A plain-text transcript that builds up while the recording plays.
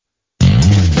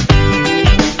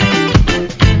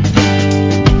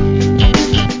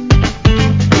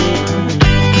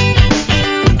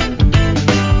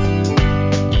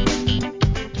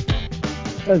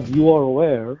As you are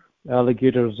aware,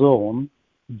 Alligator Zone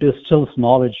distills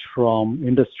knowledge from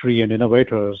industry and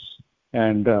innovators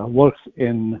and works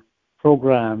in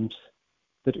programs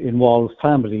that involve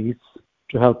families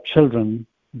to help children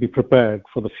be prepared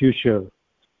for the future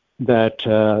that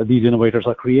these innovators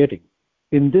are creating.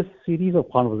 In this series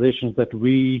of conversations that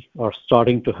we are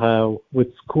starting to have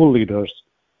with school leaders,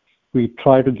 we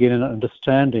try to gain an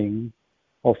understanding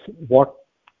of what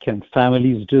can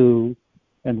families do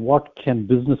and what can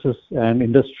businesses and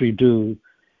industry do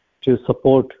to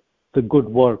support the good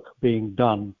work being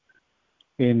done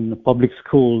in public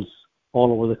schools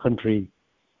all over the country.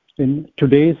 In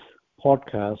today's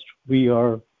podcast, we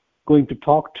are going to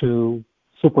talk to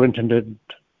Superintendent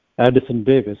Addison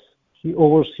Davis. He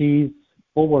oversees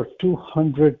over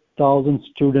 200,000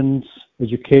 students'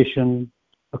 education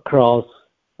across,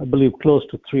 I believe, close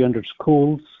to 300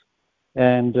 schools.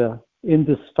 And in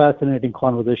this fascinating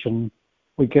conversation,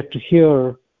 we get to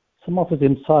hear some of his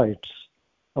insights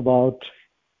about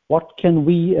what can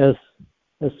we as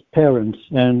parents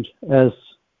and as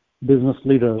business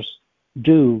leaders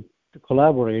do to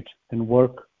collaborate and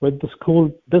work with the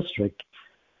school district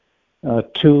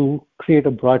to create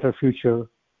a brighter future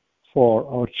for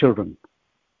our children.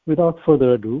 Without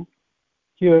further ado,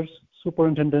 here's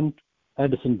Superintendent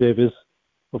Addison Davis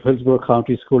of Hillsborough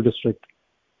County School District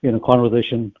in a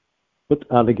conversation with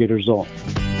Alligator Zone.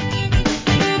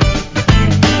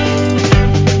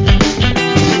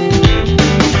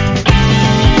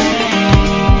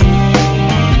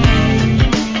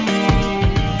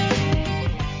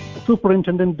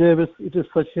 Superintendent Davis, it is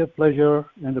such a pleasure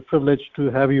and a privilege to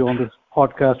have you on this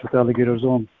podcast with Alligator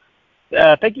Zone.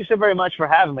 Thank you so very much for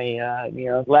having me.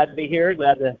 Glad to be here.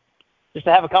 Glad to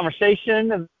have a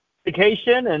conversation of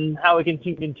education and how we can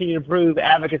continue to improve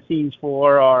advocacies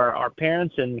for our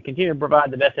parents and continue to provide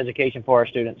the best education for our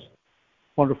students.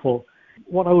 Wonderful.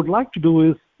 What I would like to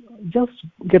do is just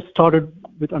get started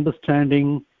with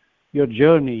understanding your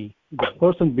journey, the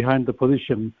person behind the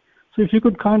position. So if you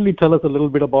could kindly tell us a little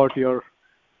bit about your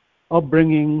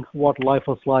upbringing, what life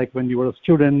was like when you were a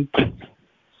student,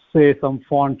 say some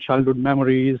fond childhood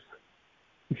memories,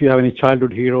 if you have any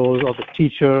childhood heroes or the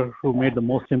teacher who made the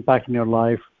most impact in your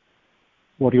life,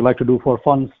 what you like to do for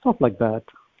fun, stuff like that.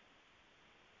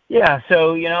 Yeah,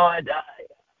 so,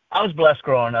 I was blessed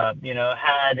growing up,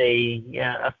 had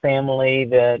a family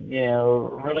that,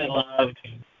 really loved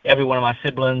every one of my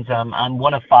siblings. I'm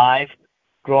one of five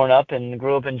growing up and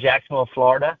grew up in Jacksonville,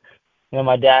 Florida.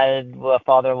 My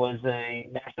father was a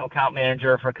national account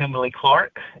manager for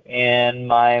Kimberly-Clark, and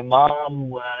my mom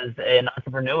was an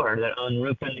entrepreneur that owned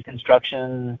roofing,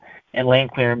 construction, and land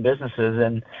clearing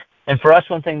businesses. And for us,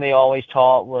 one thing they always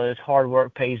taught was hard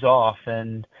work pays off,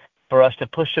 and for us to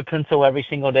push the pencil every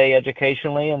single day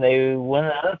educationally. And one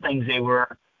of the other things they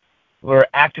were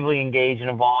actively engaged and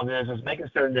involved in was making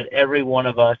certain that every one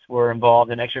of us were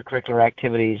involved in extracurricular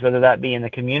activities, whether that be in the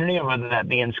community or whether that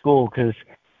be in school, because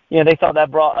they thought that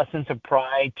brought a sense of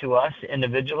pride to us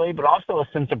individually, but also a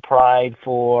sense of pride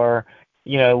for,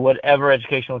 whatever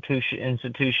educational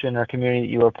institution or community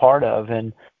that you were part of.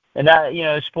 And that,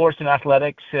 sports and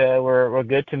athletics were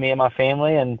good to me and my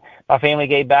family. And my parents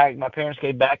gave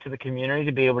back to the community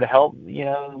to be able to help,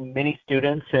 many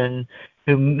students and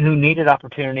who needed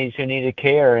opportunities, who needed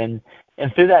care. And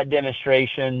through that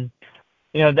demonstration,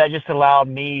 that just allowed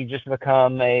me just to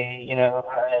become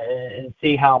and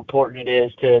see how important it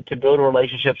is to build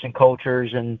relationships and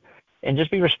cultures and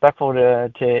just be respectful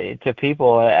to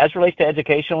people. As it relates to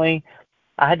educationally,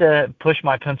 I had to push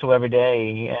my pencil every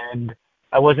day, and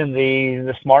I wasn't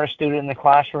the smartest student in the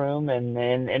classroom, and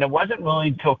it wasn't really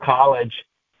until college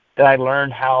that I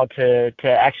learned how to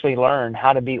actually learn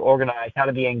how to be organized, how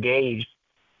to be engaged.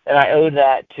 And I owe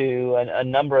that to a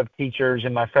number of teachers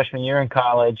in my freshman year in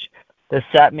college that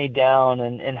sat me down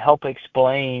and helped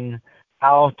explain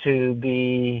how to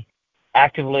be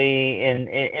actively and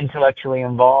intellectually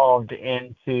involved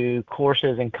into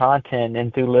courses and content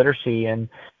and through literacy. And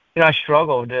I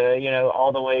struggled,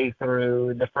 all the way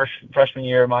through the freshman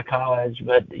year of my college,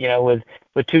 but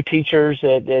with two teachers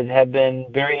that have been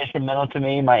very instrumental to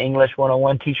me. My English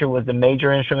 101 teacher was the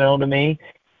major instrumental to me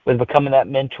with becoming that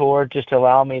mentor, just to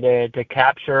allow me to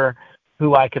capture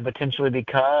who I could potentially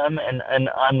become and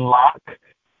unlock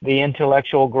the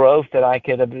intellectual growth that I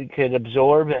could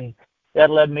absorb. And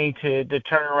that led me to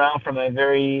turn around from a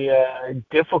very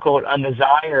difficult,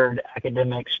 undesired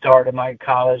academic start at my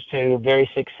college to a very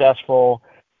successful,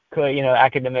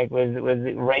 academic with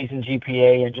raising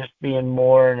GPA and just being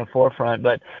more in the forefront.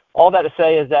 But all that to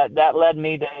say is that led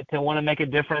me to want to make a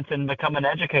difference and become an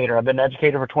educator. I've been an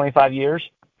educator for 25 years.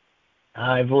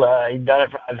 done it.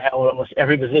 I've held almost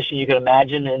every position you can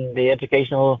imagine in the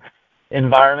educational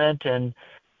environment, and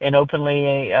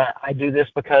openly, I do this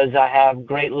because I have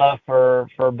great love for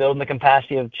building the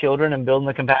capacity of children and building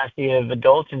the capacity of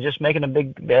adults and just making a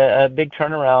big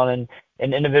turnaround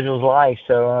in individuals' lives.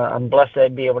 So I'm blessed to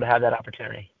be able to have that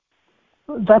opportunity.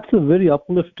 That's a very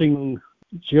uplifting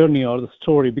journey or the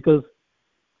story, because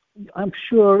I'm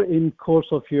sure in course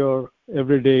of your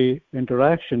everyday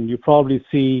interaction, you probably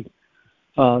see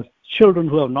children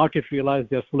who have not yet realized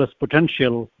their fullest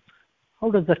potential. How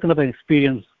does that kind of an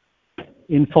experience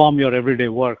inform your everyday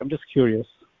work? I'm just curious.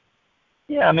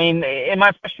 Yeah, I mean, in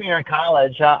my freshman year in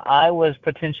college, I was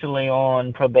potentially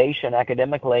on probation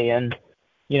academically, and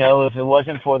if it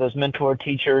wasn't for those mentor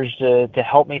teachers to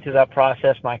help me through that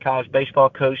process, my college baseball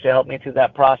coach to help me through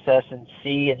that process and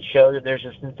see and show that there's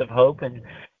a sense of hope and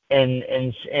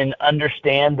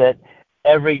understand that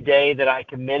every day that I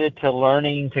committed to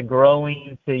learning, to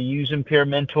growing, to using peer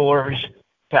mentors,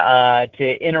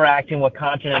 to interacting with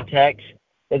content and text,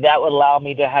 that would allow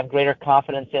me to have greater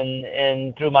confidence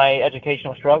in through my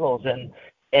educational struggles, and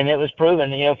it was proven.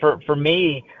 For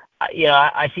me,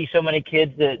 I see so many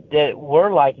kids that were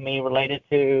like me, related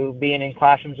to being in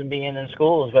classrooms and being in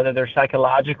schools, whether they're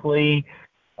psychologically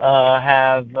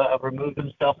have removed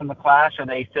themselves from the class, or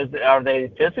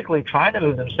they physically trying to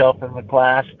move themselves from the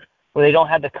class, where they don't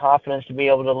have the confidence to be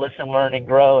able to listen, learn, and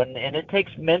grow. And it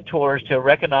takes mentors to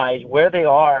recognize where they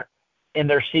are in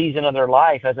their season of their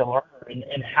life as a learner,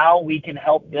 and how we can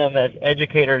help them as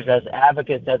educators, as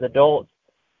advocates, as adults,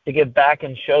 to give back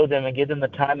and show them and give them the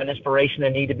time and inspiration they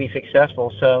need to be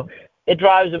successful. So it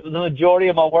drives the majority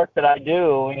of my work that I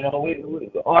do.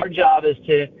 Our job is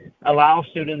to allow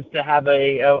students to have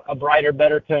a brighter,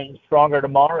 better, stronger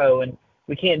tomorrow, and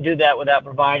we can't do that without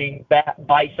providing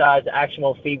bite-sized,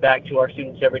 actionable feedback to our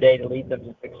students every day to lead them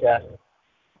to success.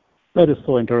 That is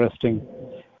so interesting.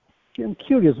 I'm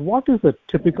curious, what is a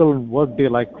typical workday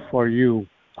like for you?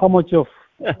 How much of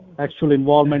actual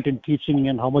involvement in teaching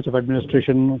and how much of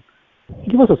administration?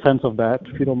 Give us a sense of that,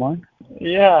 if you don't mind.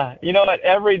 Yeah,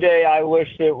 every day I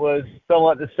wish it was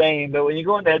somewhat the same, but when you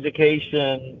go into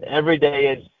education, every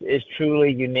day is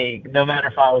truly unique. No matter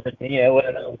if I was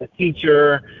a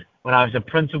teacher, when I was a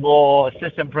principal,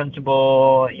 assistant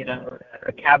principal,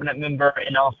 a cabinet member,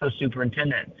 and also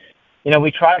superintendent.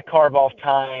 We try to carve off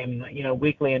time,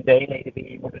 weekly and daily, to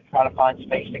be able to try to find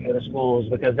space to go to schools,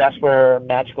 because that's where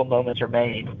magical moments are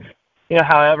made.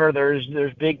 However, there's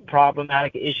big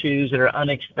problematic issues that are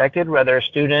unexpected, whether a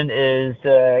student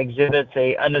exhibits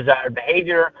a undesired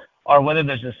behavior, or whether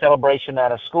there's a celebration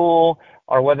at a school,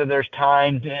 or whether there's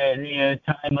time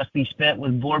must be spent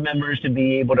with board members to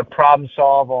be able to problem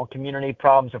solve on community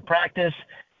problems of practice.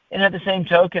 And at the same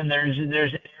token, there's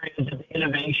areas of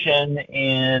innovation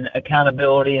and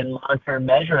accountability and long-term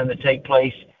measuring that take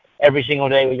place every single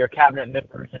day with your cabinet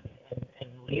members and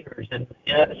leaders. And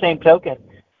at the same token,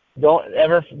 don't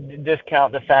ever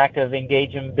discount the fact of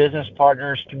engaging business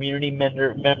partners, community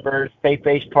members,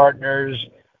 faith-based partners,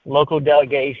 local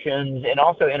delegations, and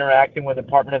also interacting with the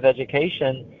Department of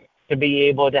Education to be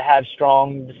able to have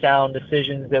strong, sound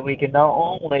decisions that we can not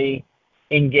only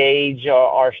engage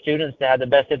our students to have the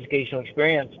best educational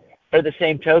experience, but at the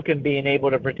same token being able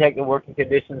to protect the working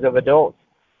conditions of adults.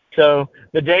 So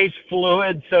the day's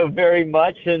fluid so very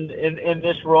much in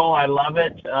this role. I love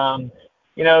it.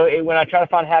 When I try to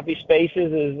find happy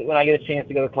spaces is when I get a chance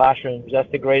to go to classrooms. That's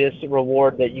the greatest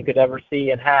reward that you could ever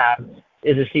see and have,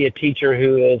 is to see a teacher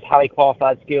who is highly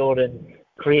qualified, skilled, and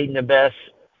creating the best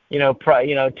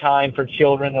time for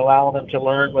children, allowing them to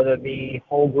learn, whether it be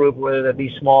whole group, whether it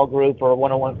be small group or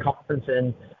one-on-one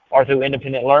conferencing, or through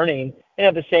independent learning. And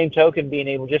at the same token, being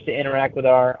able just to interact with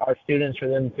our students, for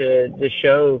them to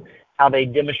show how they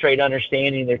demonstrate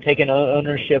understanding. They're taking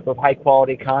ownership of high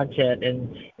quality content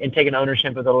and taking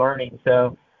ownership of the learning.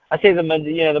 So I say the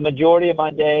majority of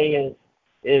my day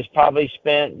is probably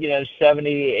spent,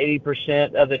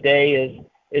 70-80% of the day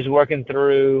is working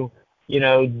through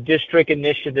district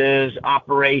initiatives,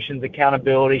 operations,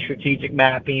 accountability, strategic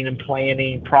mapping and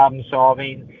planning, problem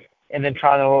solving, and then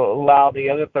trying to allow the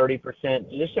other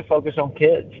 30% just to focus on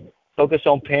kids, focus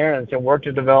on parents, and work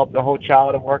to develop the whole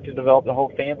child and work to develop the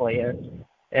whole family.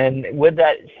 And with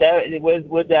that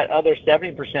other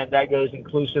 70%, that goes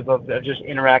inclusive of just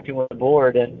interacting with the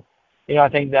board. And I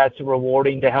think that's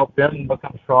rewarding to help them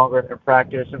become stronger in their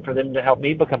practice, and for them to help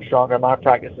me become stronger in my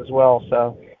practice as well.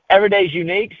 So every day is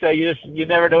unique, so you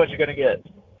never know what you're going to get.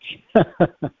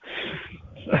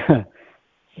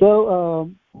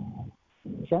 So,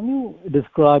 can you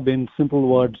describe in simple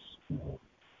words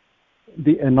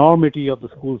the enormity of the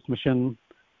school's mission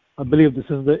I believe is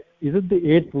it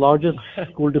the eighth largest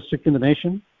school district in the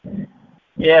nation?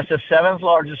 Yeah, it's the seventh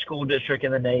largest school district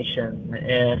in the nation,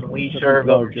 and we Seventh serve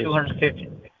over largest. 250.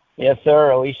 Yes,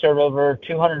 sir. We serve over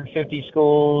 250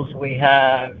 schools. We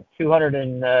have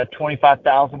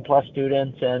 225,000 plus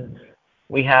students, and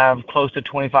we have close to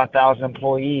 25,000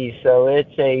 employees. So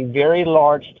it's a very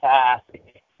large task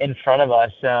in front of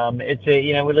us.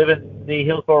 We live in the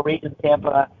Hillsborough region,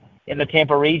 Tampa, in the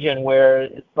Tampa region, where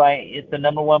it's the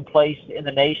number one place in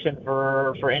the nation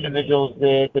for individuals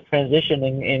to transition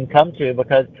and come to,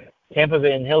 because Tampa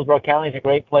and Hillsborough County is a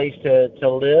great place to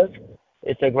live.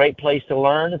 It's a great place to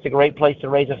learn. It's a great place to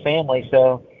raise a family.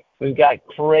 So we've got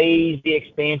crazy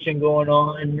expansion going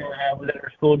on within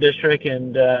our school district,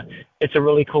 and it's a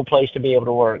really cool place to be able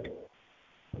to work.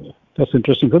 That's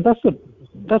interesting. So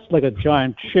that's like a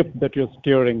giant ship that you're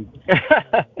steering.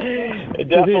 It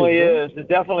definitely is. It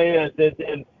definitely is.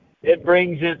 It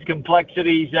brings its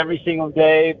complexities every single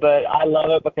day, but I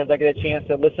love it because I get a chance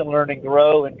to listen, learn, and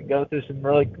grow, and go through some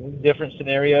really different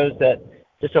scenarios that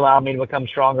just allow me to become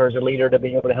stronger as a leader, to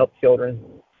be able to help children.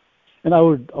 And I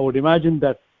would imagine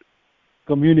that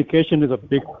communication is a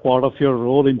big part of your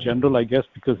role in general, I guess,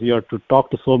 because you have to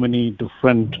talk to so many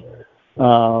different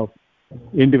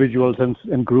individuals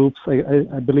and groups,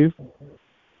 I believe.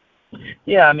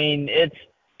 Yeah, I mean,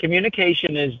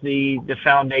 communication is the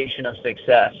foundation of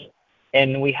success.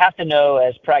 And we have to know,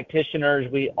 as practitioners,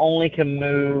 we only can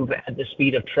move at the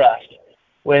speed of trust.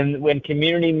 When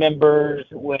community members,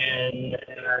 when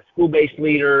school-based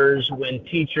leaders, when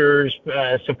teachers,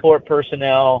 support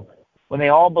personnel, when they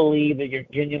all believe that you're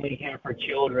genuinely here for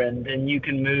children, then you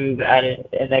can move at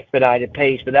an expedited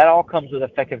pace. But that all comes with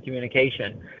effective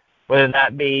communication, whether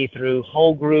that be through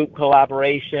whole group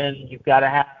collaboration. You've got to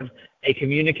have a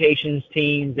communications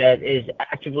team that is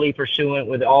actively pursuant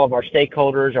with all of our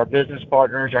stakeholders, our business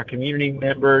partners, our community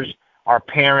members, our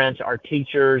parents, our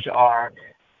teachers, our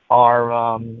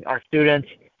students.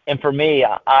 And for me,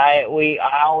 I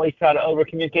always try to over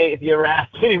communicate. If you ever ask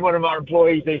any one of our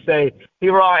employees, they say he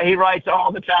writes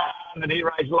all the time and he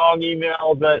writes long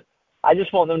emails, but I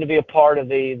just want them to be a part of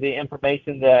the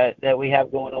information that we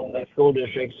have going on in the school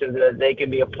district, so that they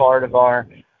can be a part of our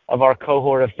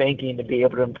cohort of thinking, to be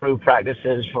able to improve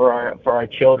practices for our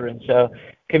children. So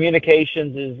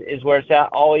communications is where it's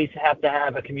at. Always have to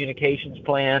have a communications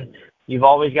plan. You've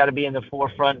always got to be in the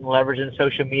forefront and leveraging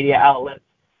social media outlets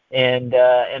and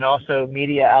also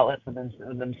media outlets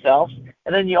themselves.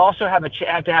 And then you also have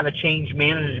to have a change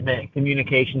management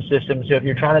communication system. So if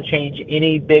you're trying to change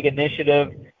any big initiative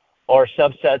or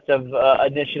subsets of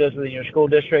initiatives within your school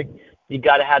district, you've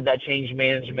got to have that change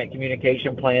management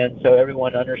communication plan, so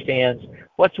everyone understands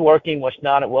what's working, what's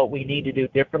not, and what we need to do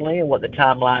differently, and what the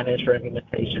timeline is for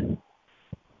implementation.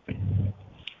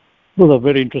 Those are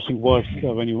very interesting words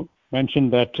when you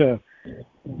mentioned that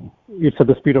it's at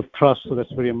the speed of trust, so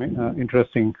that's very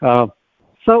interesting.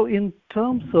 So in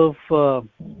terms of,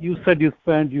 you said you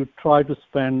try to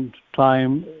spend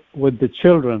time with the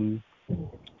children.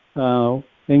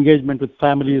 Engagement with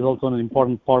family is also an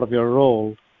important part of your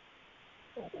role.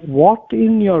 What,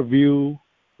 in your view,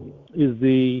 is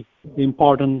the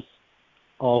importance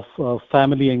of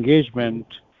family engagement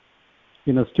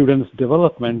in a student's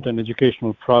development and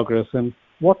educational progress, and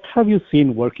what have you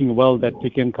seen working well that we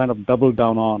can kind of double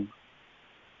down on?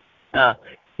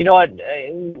 You know what?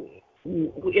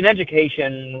 In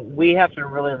education, we have to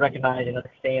really recognize and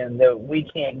understand that we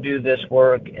can't do this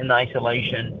work in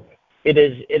isolation. It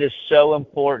is so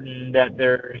important that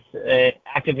there's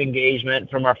active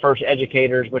engagement from our first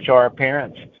educators, which are our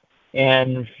parents.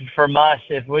 And from us,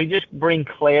 if we just bring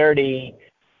clarity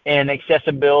and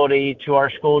accessibility to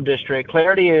our school district,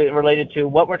 clarity related to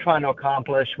what we're trying to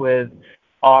accomplish with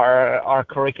our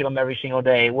curriculum every single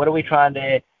day. What are we trying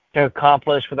to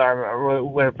accomplish with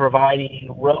we're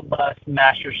providing robust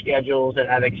master schedules that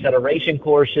have acceleration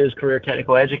courses, career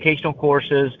technical educational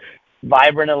courses,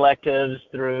 vibrant electives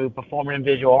through performing and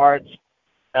visual arts,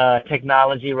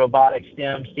 technology, robotics,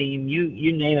 STEM, STEAM,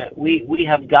 you name it. We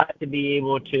have got to be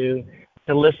able to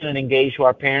listen and engage to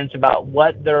our parents about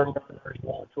what their learners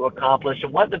want to accomplish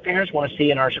and what the parents want to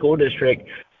see in our school district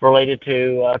related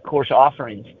to course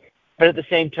offerings. But at the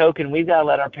same token, we've got to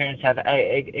let our parents have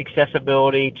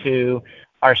accessibility to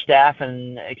our staff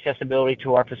and accessibility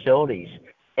to our facilities,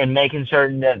 and making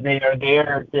certain that they are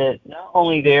there, not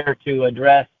only there to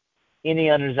address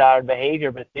any undesired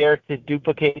behavior, but there to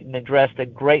duplicate and address the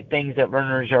great things that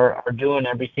learners are doing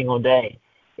every single day.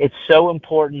 It's so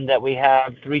important that we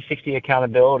have 360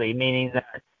 accountability, meaning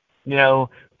that,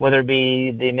 whether it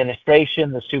be the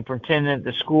administration, the superintendent,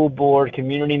 the school board,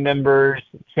 community members,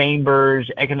 chambers,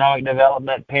 economic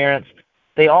development, parents,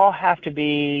 they all have to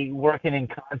be working in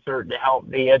concert to help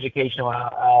the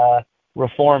educational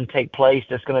reform take place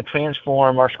that's going to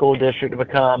transform our school district to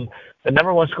become the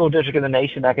number one school district in the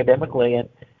nation academically,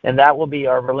 and that will be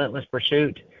our relentless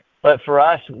pursuit. But for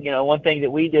us, one thing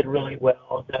that we did really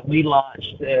well that we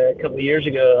launched a couple of years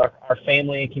ago, our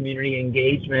family and community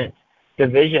engagement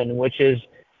division, which is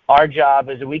our job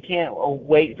is that we can't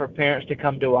wait for parents to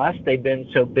come to us. They've been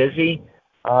so busy,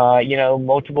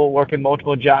 working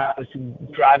multiple jobs,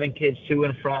 driving kids to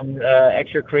and from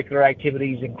extracurricular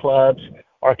activities and clubs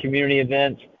or community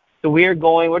events. So we're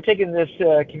taking this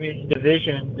community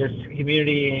division, this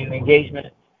community and engagement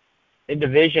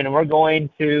division, and we're going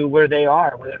to where they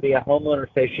are, whether it be at homeowner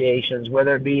associations,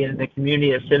 whether it be in the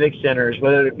community at civic centers,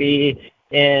 whether it be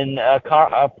in a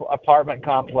apartment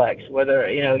complex, whether,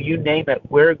 you name it,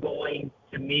 we're going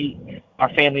to meet our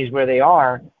families where they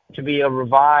are to be able to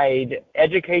provide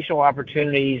educational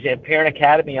opportunities and parent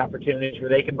academy opportunities where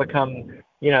they can become,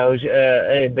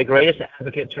 the greatest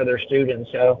advocates for their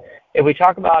students. So if we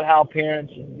talk about how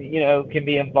parents, can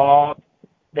be involved,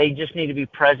 they just need to be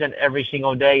present every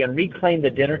single day and reclaim the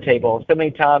dinner table. So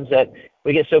many times that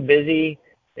we get so busy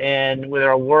and with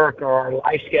our work or our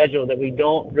life schedule that we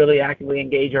don't really actively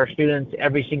engage our students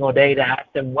every single day to ask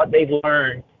them what they've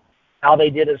learned, how they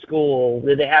did at school,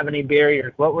 did they have any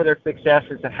barriers, what were their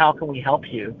successes, and how can we help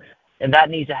you? And that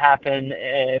needs to happen,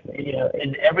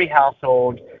 in every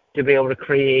household to be able to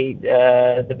create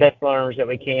the best learners that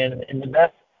we can and the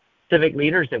best civic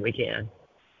leaders that we can.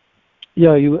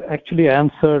 Yeah, you actually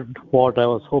answered what I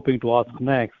was hoping to ask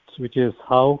next, which is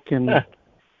how can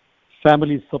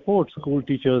families support school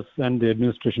teachers and the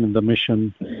administration in the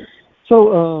mission?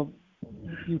 So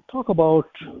you talk about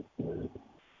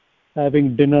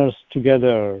having dinners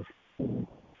together,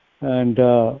 and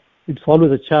it's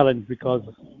always a challenge because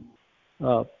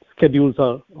schedules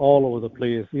are all over the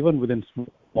place, even within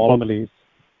small families.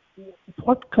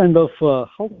 What kind of,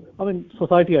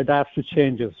 society adapts to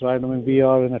changes, right? We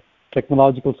are in a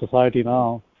technological society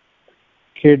now.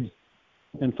 Kids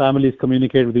and families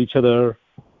communicate with each other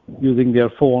using their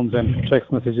phones and text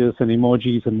messages and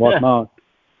emojis and whatnot.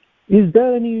 Is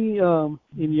there any, in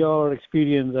your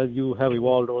experience as you have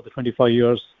evolved over the 25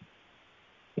 years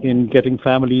in getting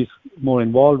families more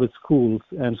involved with schools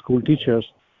and school teachers,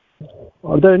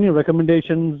 are there any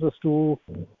recommendations as to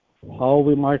how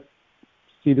we might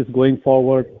see this going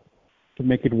forward to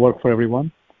make it work for everyone?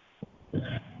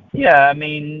 Yeah,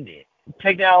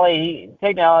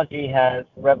 technology has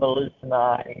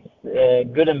revolutionized,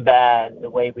 good and bad, the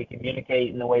way we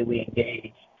communicate and the way we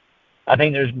engage. I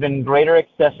think there's been greater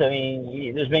accessibility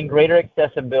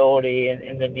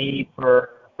and the need for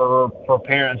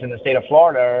parents in the state of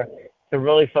Florida to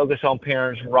really focus on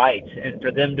parents' rights and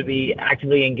for them to be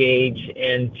actively engaged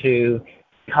into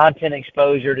content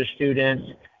exposure to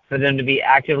students, for them to be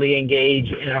actively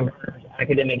engaged in our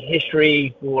academic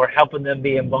history, for helping them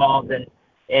be involved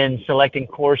in selecting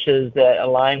courses that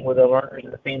align with the learners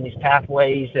and the family's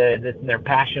pathways, that's in their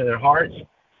passion and their hearts,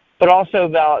 but also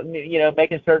about,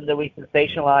 making certain that we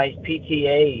sensationalize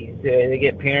PTAs to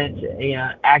get parents,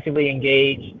 actively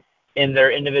engaged in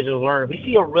their individual learning. We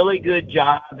see a really good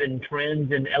job in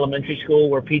trends in elementary school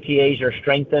where PTAs are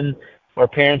strengthened, where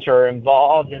parents are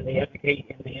involved in the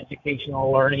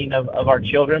educational learning of our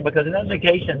children, because in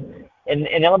education,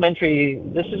 in elementary,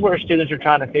 this is where students are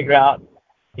trying to figure out,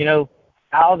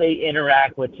 how they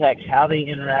interact with text, how they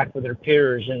interact with their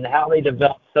peers, and how they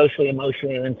develop socially,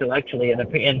 emotionally, and intellectually.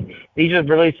 And these are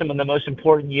really some of the most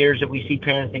important years that we see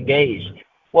parents engaged.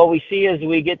 What we see as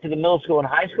we get to the middle school and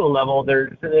high school level,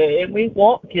 and we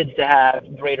want kids to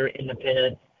have greater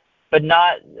independence, but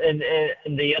not in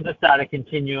the other side of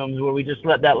continuums where we just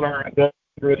let that learner go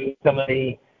through some of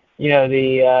the,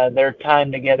 their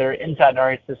time together inside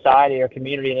our society or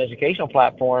community and educational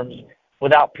platforms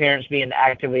without parents being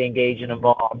actively engaged and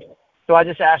involved. So I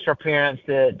just asked our parents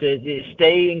to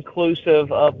stay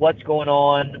inclusive of what's going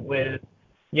on with,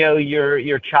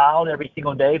 your child every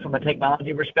single day from a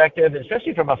technology perspective,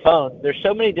 especially from a phone. There's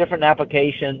so many different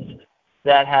applications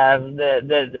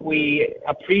that we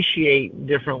appreciate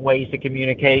different ways to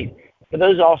communicate, but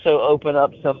those also open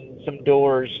up some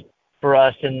doors for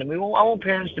us. And I want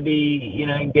parents to be,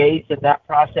 engaged in that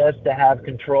process, to have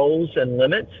controls and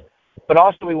limits. But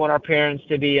also we want our parents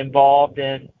to be involved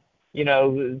in,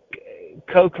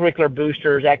 co-curricular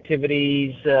boosters,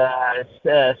 activities,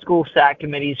 school SAC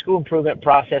committees, school improvement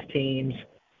process teams,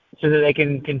 so that they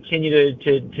can continue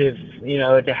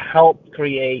to help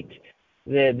create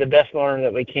the best learner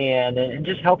that we can and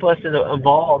just help us to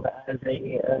evolve as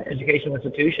a educational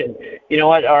institution. You know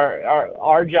what?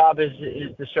 Our job is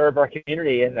to serve our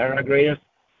community, and our greatest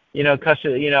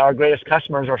our greatest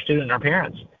customers are students and our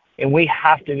parents, and we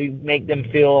have to make them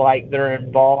feel like they're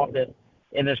involved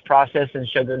in this process and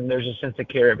show them there's a sense of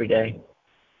care every day.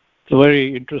 It's a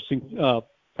very interesting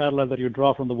parallel that you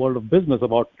draw from the world of business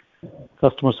about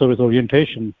customer service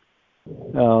orientation.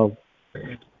 So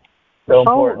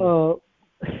important.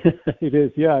 It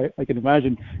is, yeah, I can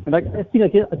imagine. And I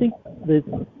think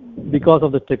that because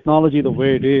of the technology, the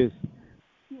way it is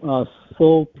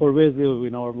so pervasive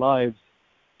in our lives,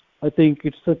 I think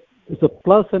it's a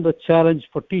plus and a challenge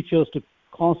for teachers to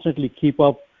constantly keep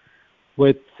up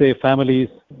with, say, families.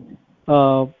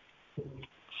 How,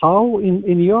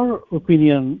 in your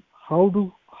opinion,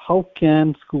 how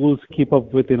can schools keep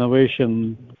up with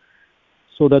innovation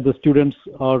so that the students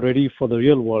are ready for the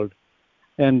real world?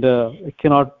 And it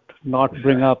cannot not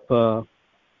bring up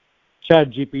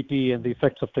ChatGPT and the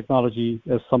effects of technology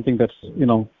as something that's,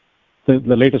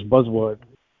 the latest buzzword.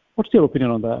 What's your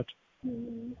opinion on that?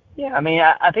 Yeah, I mean,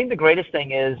 I think the greatest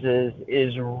thing is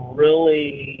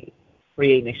really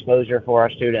creating exposure for our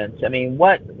students. I mean,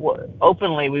 what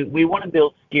openly we want to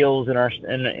build skills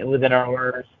within our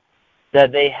learners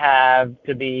that they have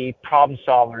to be problem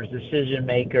solvers, decision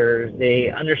makers. They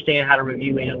understand how to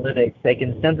review analytics. They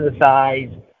can synthesize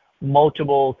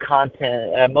multiple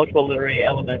literary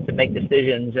elements and make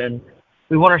decisions. And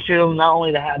we want our students not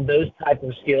only to have those type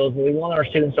of skills, but we want our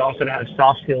students also to have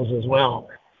soft skills as well.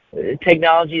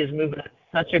 Technology is moving at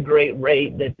such a great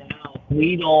rate that now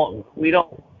we don't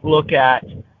look at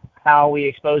how we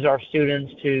expose our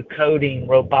students to coding,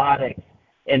 robotics,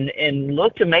 and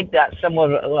look to make that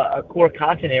somewhat a core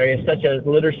content area, such as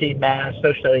literacy, math,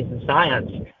 social studies, and science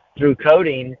through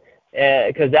coding,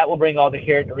 because that will bring all the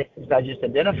characteristics I just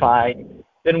identified.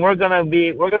 Then we're going to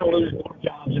lose more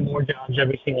jobs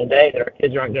every single day that our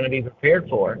kids aren't going to be prepared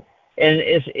for. And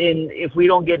if we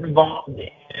don't get involved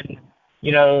in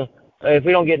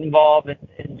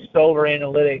solar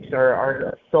analytics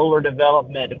or solar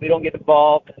development, if we don't get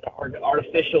involved in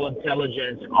artificial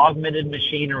intelligence, augmented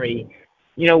machinery,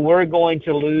 we're going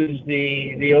to lose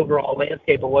the overall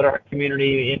landscape of what our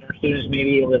community and our students may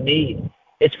be able to need.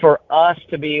 It's for us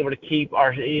to be able to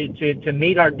to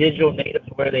meet our digital natives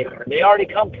where they are. They already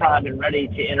come primed and ready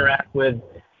to interact with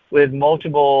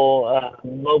multiple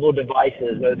mobile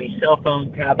devices, whether it be cell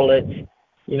phone, tablets,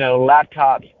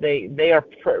 laptops. They are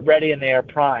ready and they are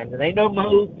primed, and they know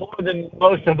more than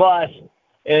most of us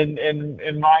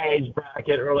in my age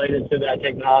bracket related to that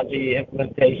technology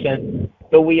implementation.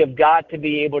 But we have got to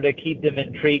be able to keep them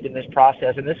intrigued in this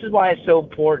process, and this is why it's so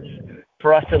important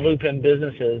for us to loop in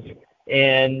businesses.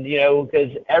 And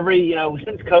because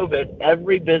since COVID,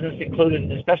 every business, including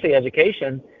especially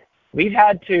education, we've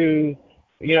had to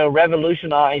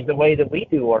revolutionize the way that we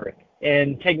do work.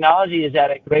 And technology is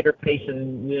at a greater pace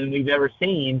than we've ever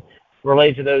seen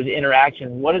related to those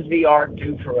interactions. What does VR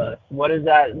do for us? What does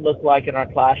that look like in our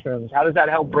classrooms? How does that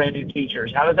help brand new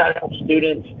teachers? How does that help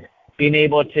students being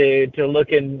able to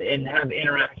look and have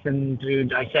interaction through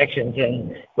dissections,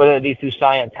 and whether it be through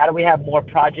science? How do we have more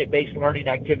project-based learning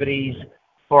activities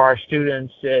for our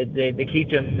students to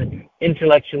keep them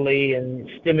intellectually and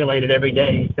stimulated every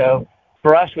day? So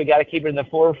for us, we got to keep it in the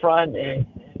forefront, and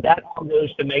that all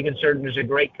goes to making certain there's a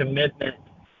great commitment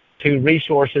to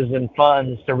resources and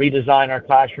funds to redesign our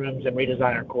classrooms and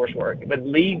redesign our coursework. But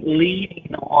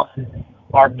leading on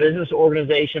our business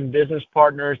organization, business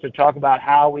partners to talk about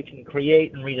how we can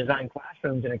create and redesign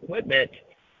classrooms and equipment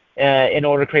in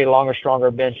order to create a longer,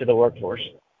 stronger bench of the workforce.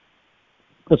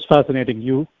 That's fascinating.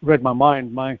 You read my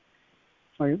mind. My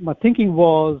thinking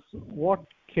was, what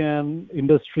can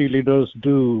industry leaders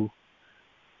do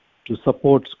to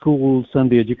support schools and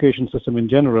the education system in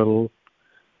general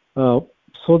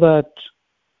so that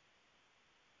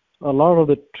a lot of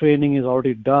the training is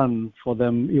already done for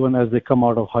them even as they come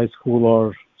out of high school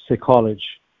or, say,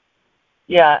 college?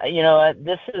 Yeah,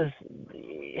 this is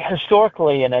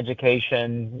historically in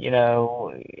education,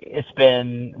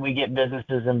 we get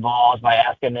businesses involved by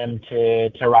asking them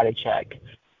to write a check.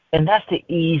 And that's the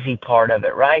easy part of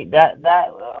it, right?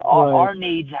 Our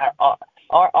needs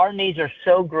are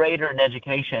so greater in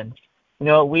education.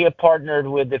 We have partnered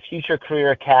with the Future Career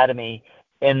Academy,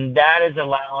 and that is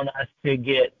allowing us to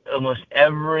get almost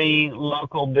every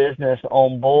local business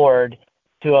on board,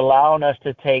 to allowing us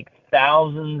to take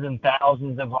thousands and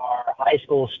thousands of our high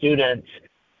school students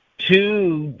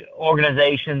to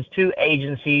organizations, to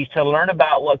agencies, to learn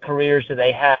about what careers do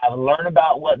they have, learn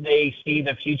about what they see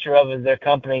the future of as their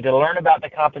company, to learn about the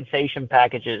compensation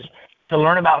packages, to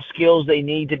learn about skills they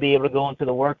need to be able to go into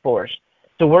the workforce.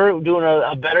 So we're doing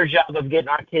a better job of getting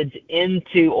our kids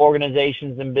into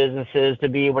organizations and businesses to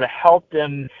be able to help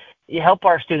them you help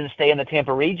our students stay in the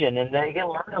Tampa region, and they can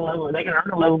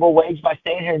earn a livable wage by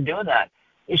staying here and doing that.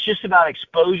 It's just about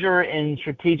exposure and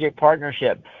strategic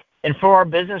partnership. And for our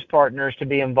business partners to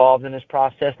be involved in this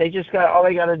process, all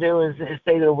they got to do is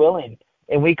say they're willing.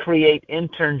 And we create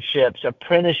internships,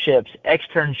 apprenticeships,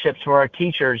 externships for our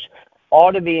teachers,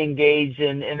 all to be engaged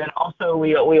in. And then also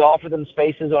we offer them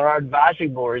spaces on our advisory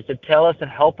boards to tell us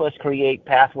and help us create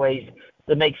pathways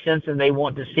that make sense and they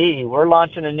want to see. We're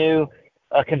launching a new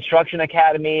construction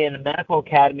academy and a medical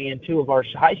academy in 2 of our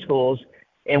high schools,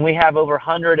 and we have over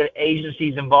 100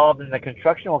 agencies involved in the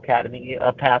construction academy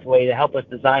pathway to help us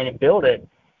design and build it.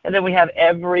 And then we have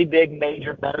every big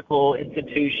major medical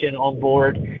institution on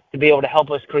board to be able to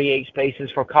help us create spaces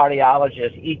for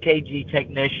cardiologists, EKG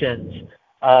technicians,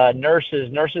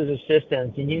 nurses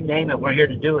assistants, and you name it, we're here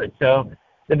to do it. So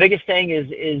the biggest thing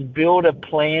is build a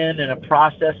plan and a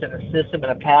process and a system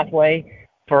and a pathway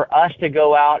for us to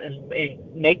go out and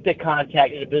make the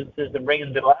contact to the businesses and bring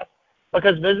them to us,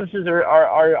 because businesses are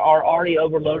already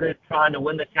overloaded trying to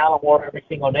win the talent war every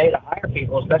single day to hire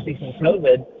people, especially since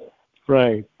COVID.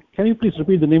 Right. Can you please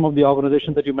repeat the name of the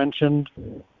organization that you mentioned?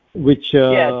 Which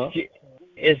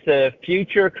it's the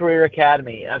Future Career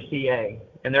Academy, FCA,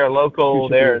 and they're local.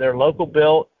 They're local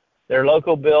built. They're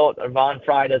local built. Von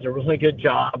Fry does a really good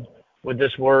job with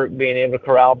this work, being able to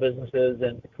corral businesses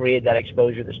and create that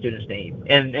exposure that students need.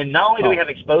 And not only do we have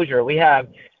exposure, we have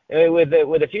with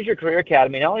the Future Career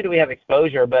Academy. Not only do we have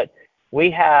exposure, but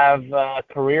we have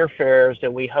career fairs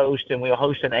that we host, and we'll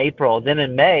host in April. Then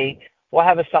in May, we'll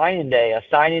have a signing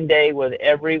day with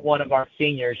every one of our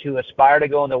seniors who aspire to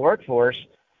go in the workforce,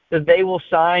 that they will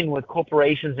sign with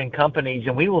corporations and companies,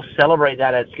 and we will celebrate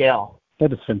that at scale.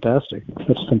 That is fantastic.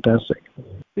 That's fantastic.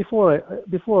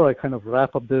 Before I kind of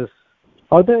wrap up this,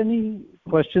 are there any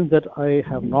questions that I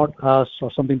have not asked or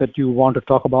something that you want to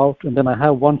talk about? And then I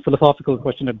have one philosophical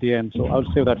question at the end, so I'll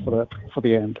save that for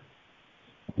the end.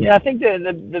 Yeah, I think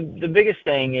the biggest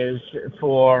thing is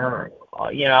for,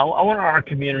 I want our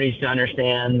communities to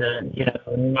understand that,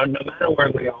 no matter where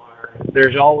we are,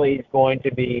 there's always going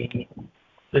to be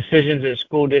decisions that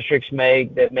school districts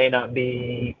make that may not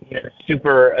be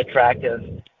super attractive.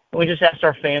 And we just ask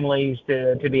our families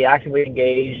to be actively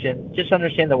engaged and just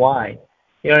understand the why.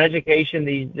 In education,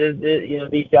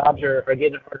 these jobs are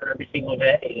getting harder every single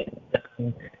day,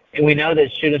 and we know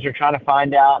that students are trying to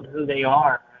find out who they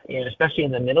are, especially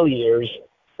in the middle years,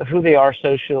 of who they are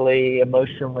socially,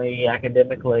 emotionally,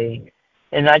 academically.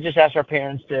 And I just ask our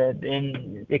parents to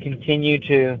continue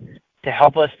to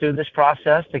help us through this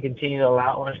process, to continue to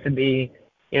allow us to be,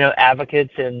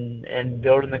 advocates and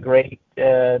building the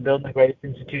greatest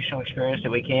institutional experience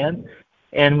that we can.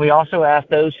 And we also ask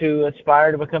those who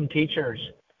aspire to become teachers.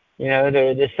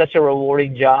 There's such a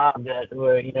rewarding job that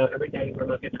every day we're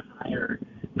looking to hire,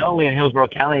 not only in Hillsborough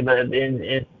County, but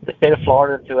in the state of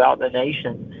Florida, throughout the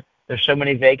nation. There's so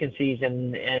many vacancies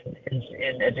in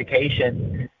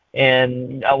education.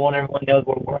 And I want everyone to know that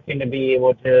we're working to be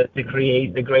able to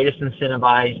create the greatest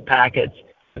incentivized package.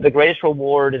 The greatest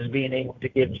reward is being able to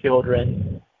give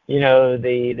children,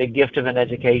 the gift of an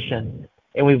education.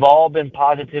 And we've all been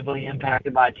positively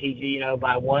impacted by TG,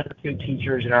 by 1 or 2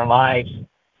 teachers in our lives.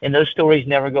 And those stories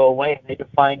never go away. And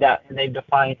they've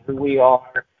defined who we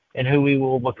are and who we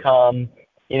will become,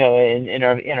 in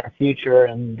our future.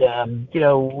 And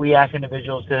we ask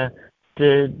individuals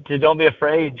to don't be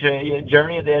afraid to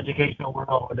journey in the educational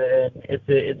world. And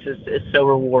it's so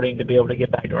rewarding to be able to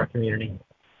get back to our community.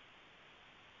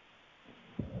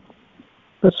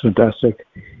 That's fantastic.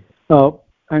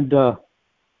 And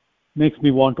makes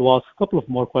me want to ask a couple of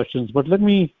more questions, but let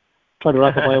me try to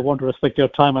wrap up. I want to respect your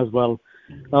time as well.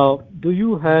 Do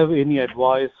you have any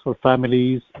advice for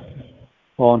families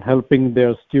on helping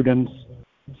their students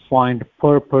find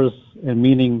purpose and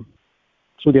meaning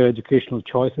through their educational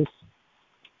choices?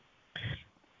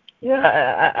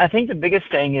 Yeah, I think the biggest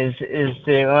thing is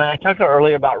when I talked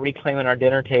earlier about reclaiming our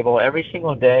dinner table. Every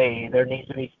single day there needs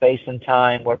to be space and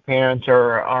time where parents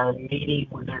are meeting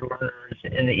with their learners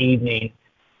in the evening.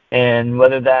 And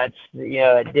whether that's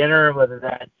at dinner, whether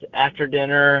that's after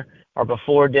dinner or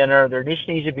before dinner, there just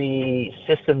needs to be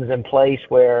systems in place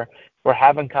where we're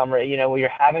having where you're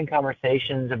having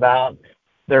conversations about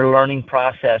their learning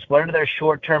process. What are their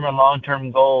short-term and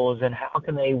long-term goals, and how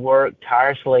can they work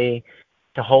tirelessly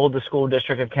to hold the school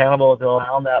district accountable to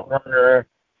allow that learner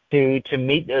to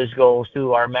meet those goals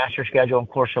through our master schedule and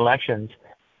course selections.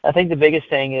 I think the biggest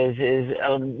thing is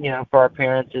for our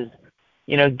parents is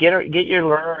get your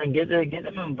learner and get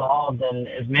them involved in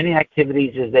as many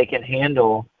activities as they can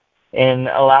handle, and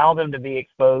allow them to be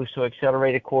exposed to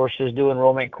accelerated courses, do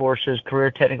enrollment courses,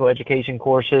 career technical education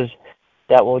courses,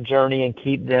 that will journey and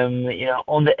keep them,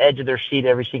 on the edge of their seat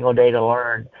every single day to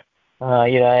learn.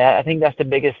 I think that's the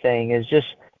biggest thing is just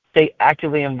stay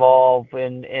actively involved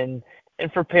and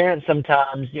for parents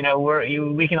sometimes,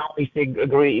 we can always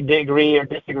agree or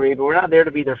disagree, but we're not there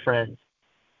to be their friends.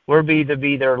 We're to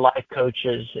be their life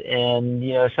coaches,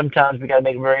 and sometimes we got to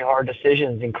make very hard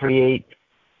decisions and create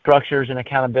structures and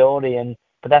accountability,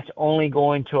 but that's only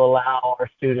going to allow our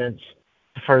students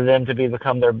for them to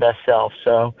become their best self.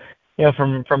 So,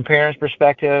 from parents'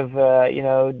 perspective,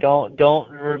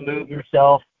 don't remove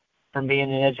yourself from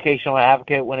being an educational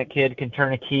advocate when a kid can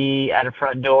turn a key at a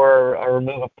front door or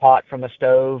remove a pot from a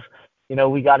stove.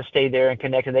 We got to stay there and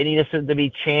connected. They need us to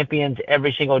be champions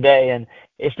every single day, and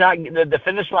it's not the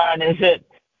finish line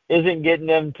isn't getting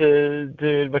them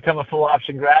to become a full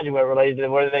option graduate related to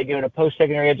whether they go into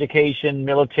post-secondary education,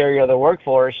 military, or the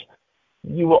workforce.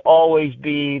 You will always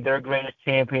be their greatest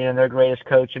champion and their greatest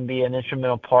coach and be an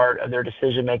instrumental part of their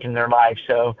decision making in their life.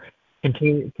 So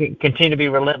continue to be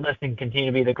relentless and continue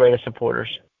to be the greatest supporters.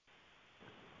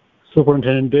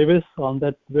 Superintendent Davis, on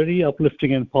that very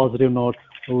uplifting and positive note,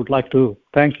 I would like to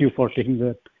thank you for taking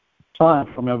the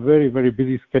time from your very, very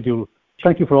busy schedule.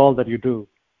 Thank you for all that you do.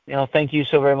 Thank you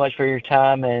so very much for your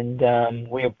time, and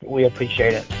we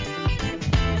appreciate it.